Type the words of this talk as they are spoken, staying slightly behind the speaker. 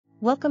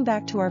Welcome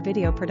back to our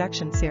video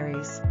production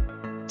series.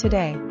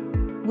 Today,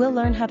 we'll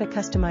learn how to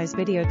customize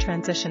video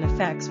transition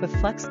effects with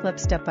FlexClip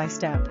step by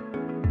step.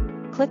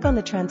 Click on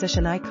the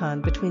transition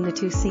icon between the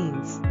two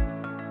scenes.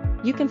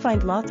 You can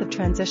find lots of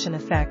transition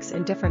effects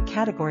in different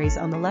categories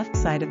on the left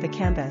side of the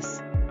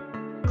canvas.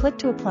 Click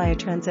to apply a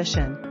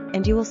transition,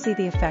 and you will see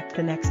the effect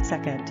the next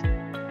second.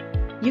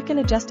 You can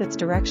adjust its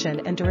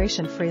direction and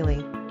duration freely.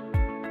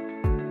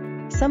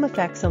 Some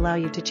effects allow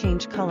you to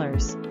change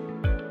colors.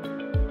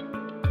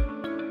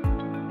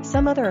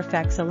 Some other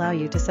effects allow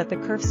you to set the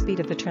curve speed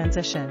of the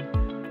transition.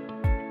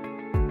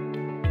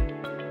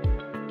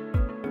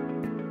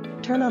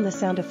 Turn on the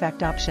sound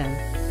effect option.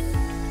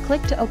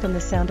 Click to open the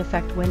sound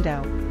effect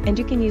window, and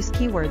you can use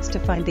keywords to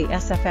find the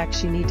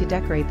SFX you need to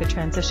decorate the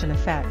transition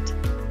effect.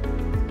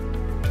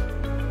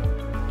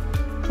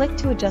 Click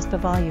to adjust the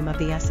volume of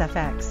the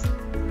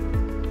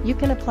SFX. You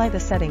can apply the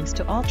settings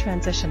to all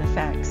transition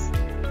effects.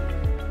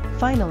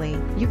 Finally,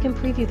 you can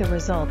preview the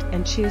result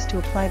and choose to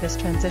apply this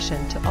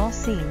transition to all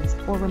scenes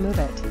or remove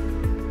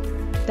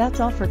it. That's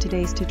all for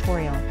today's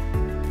tutorial.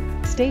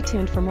 Stay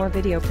tuned for more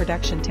video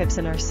production tips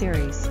in our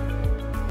series.